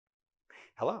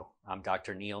Hello, I'm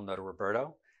Dr. Neil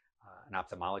Noto-Roberto, an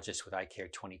ophthalmologist with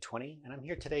EyeCare 2020, and I'm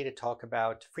here today to talk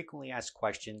about frequently asked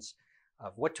questions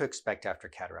of what to expect after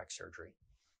cataract surgery.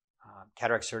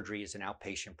 Cataract surgery is an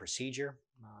outpatient procedure,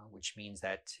 which means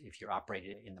that if you're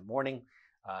operated in the morning,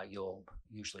 you'll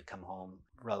usually come home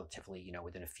relatively,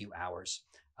 within a few hours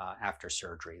after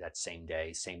surgery, that same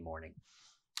day, same morning.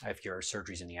 If your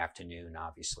surgery's in the afternoon,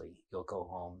 obviously, you'll go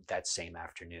home that same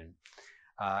afternoon.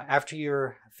 After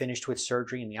you're finished with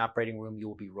surgery in the operating room, you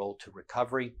will be rolled to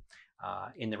recovery.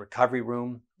 In the recovery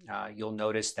room, you'll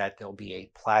notice that there'll be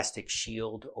a plastic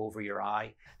shield over your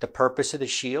eye. The purpose of the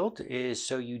shield is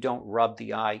so you don't rub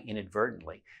the eye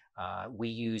inadvertently. We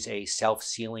use a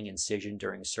self-sealing incision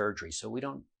during surgery, so we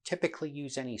don't typically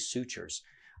use any sutures.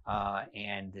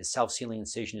 And the self-sealing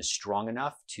incision is strong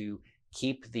enough to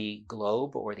keep the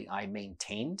globe or the eye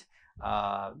maintained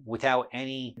without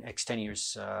any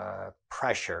extraneous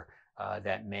pressure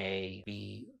that may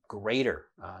be greater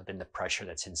than the pressure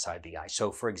that's inside the eye.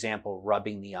 So for example,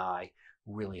 rubbing the eye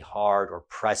really hard or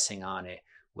pressing on it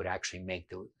would actually make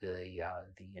the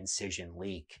incision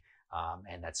leak.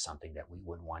 And that's something that we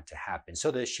wouldn't want to happen.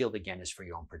 So the shield, again, is for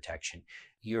your own protection.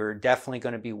 You're definitely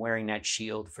going to be wearing that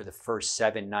shield for the first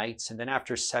 7 nights. And then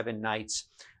after 7 nights,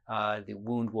 the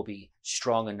wound will be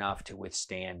strong enough to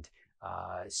withstand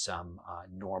some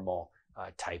normal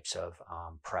types of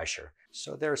pressure.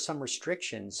 So there are some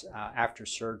restrictions after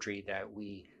surgery that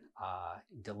we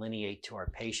delineate to our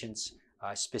patients.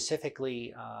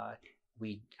 Specifically,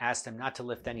 we ask them not to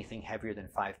lift anything heavier than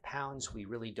 5 pounds. We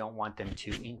really don't want them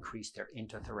to increase their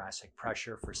intrathoracic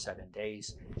pressure for 7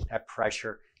 days. That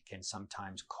pressure can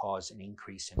sometimes cause an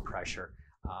increase in pressure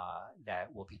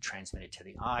that will be transmitted to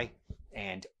the eye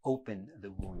and open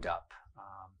the wound up.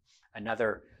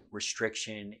 Another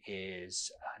restriction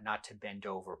is not to bend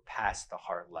over past the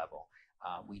heart level.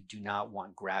 We do not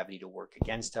want gravity to work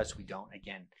against us. We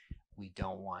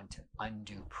don't want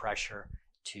undue pressure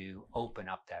to open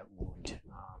up that wound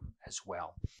as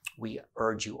well. We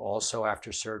urge you also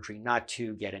after surgery not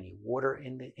to get any water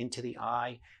into the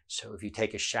eye. So if you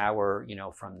take a shower,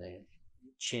 from the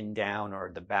chin down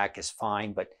or the back is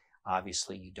fine, but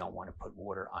obviously you don't want to put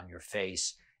water on your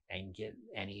face and get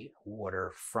any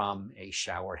water from a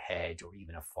shower head or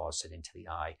even a faucet into the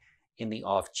eye in the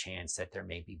off chance that there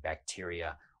may be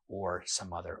bacteria or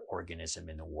some other organism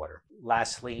in the water.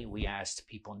 Lastly, we asked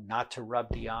people not to rub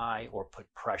the eye or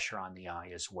put pressure on the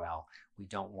eye as well. We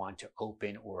don't want to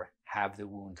open or have the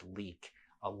wound leak,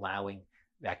 allowing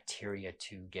bacteria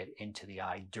to get into the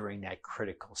eye during that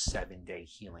critical 7-day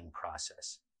healing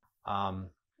process.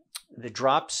 The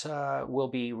drops will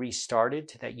be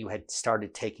restarted that you had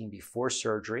started taking before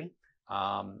surgery.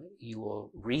 You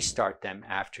will restart them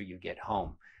after you get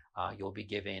home. You'll be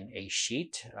given a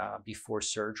sheet before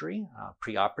surgery,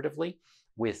 preoperatively,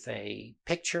 with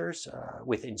pictures,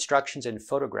 with instructions and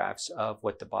photographs of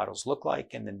what the bottles look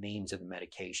like and the names of the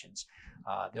medications.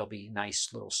 There'll be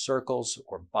nice little circles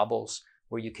or bubbles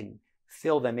where you can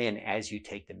fill them in as you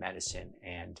take the medicine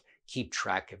and keep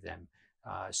track of them.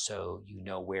 So you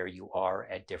know where you are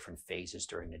at different phases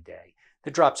during the day.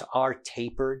 The drops are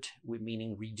tapered,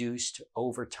 meaning reduced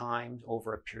over time,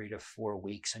 over a period of 4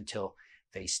 weeks until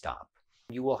they stop.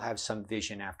 You will have some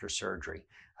vision after surgery.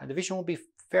 The vision will be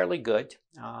fairly good,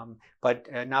 but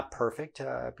not perfect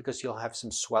because you'll have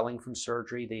some swelling from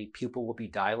surgery. The pupil will be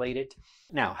dilated.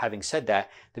 Now, having said that,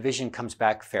 the vision comes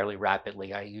back fairly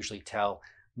rapidly. I usually tell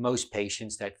most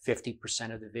patients that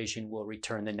 50% of the vision will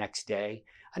return the next day,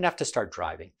 enough to start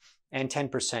driving, and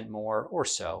 10% more or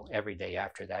so every day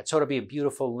after that. So it'll be a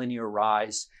beautiful linear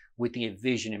rise with the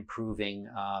vision improving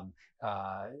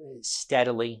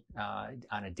steadily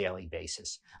on a daily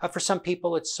basis. For some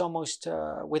people, it's almost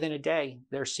within a day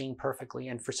they're seeing perfectly,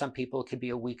 and for some people it could be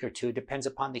a week or two. It depends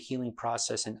upon the healing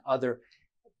process and other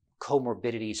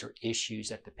comorbidities or issues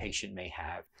that the patient may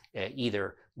have,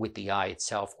 either with the eye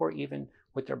itself or even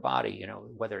with their body,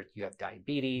 whether you have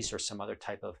diabetes or some other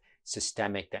type of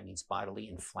systemic, that means bodily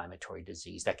inflammatory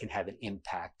disease that can have an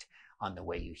impact on the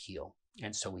way you heal.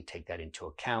 And so we take that into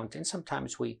account. And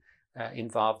sometimes we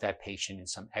involve that patient in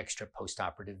some extra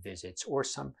postoperative visits or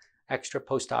some extra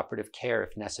postoperative care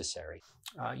if necessary.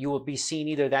 You will be seen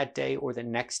either that day or the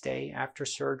next day after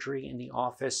surgery in the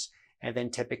office, and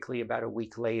then typically about a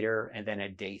week later, and then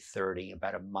at day 30,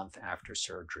 about a month after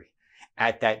surgery.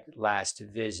 At that last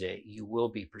visit, you will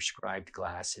be prescribed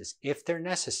glasses if they're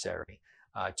necessary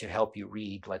to help you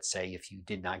read, let's say, if you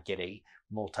did not get a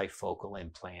multifocal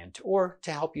implant, or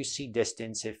to help you see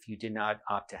distance if you did not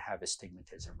opt to have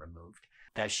astigmatism removed.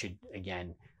 That should,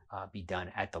 again, be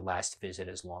done at the last visit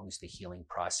as long as the healing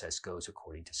process goes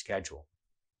according to schedule.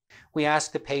 We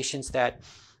ask the patients that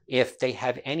if they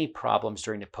have any problems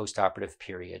during the postoperative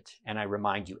period, and I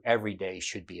remind you, every day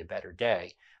should be a better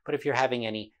day, but if you're having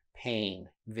any pain,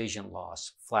 vision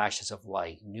loss, flashes of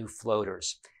light, new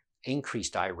floaters,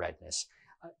 increased eye redness,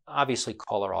 obviously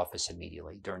call our office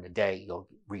immediately. During the day, you'll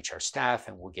reach our staff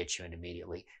and we'll get you in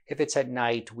immediately. If it's at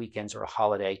night, weekends, or a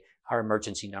holiday, our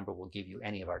emergency number will give you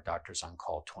any of our doctors on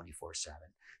call 24/7.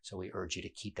 So we urge you to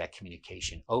keep that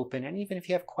communication open. And even if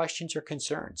you have questions or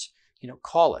concerns,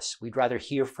 call us. We'd rather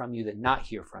hear from you than not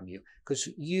hear from you, because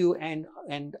you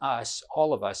and us,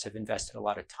 all of us, have invested a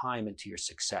lot of time into your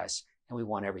success, and we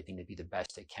want everything to be the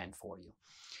best it can for you.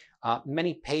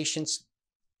 Many patients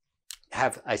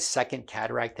have a second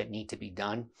cataract that need to be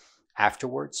done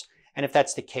afterwards. And if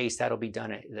that's the case, that'll be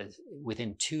done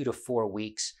within 2 to 4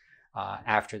 weeks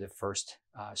after the first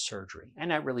surgery. And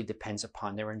that really depends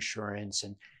upon their insurance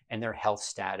and their health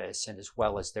status, and as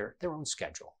well as their own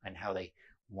schedule and how they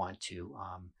want to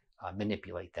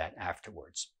manipulate that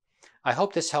afterwards. I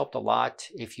hope this helped a lot.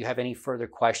 If you have any further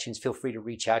questions, feel free to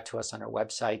reach out to us on our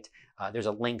website. There's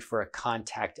a link for a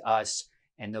contact us,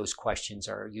 and those questions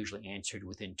are usually answered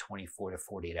within 24 to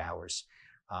 48 hours.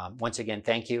 Once again,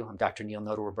 thank you. I'm Dr. Neil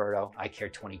Noto Roberto,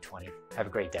 EyeCare 2020. Have a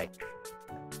great day.